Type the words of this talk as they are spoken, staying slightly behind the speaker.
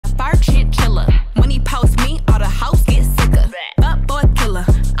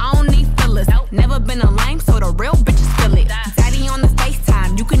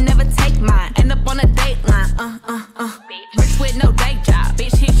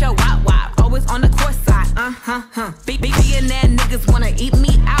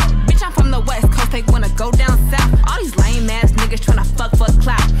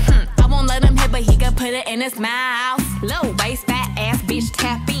this mouse. Low waist, fat ass bitch,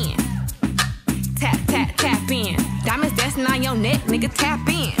 tap in. Tap, tap, tap in. Diamonds dancing on your neck, nigga, tap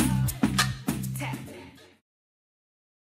in.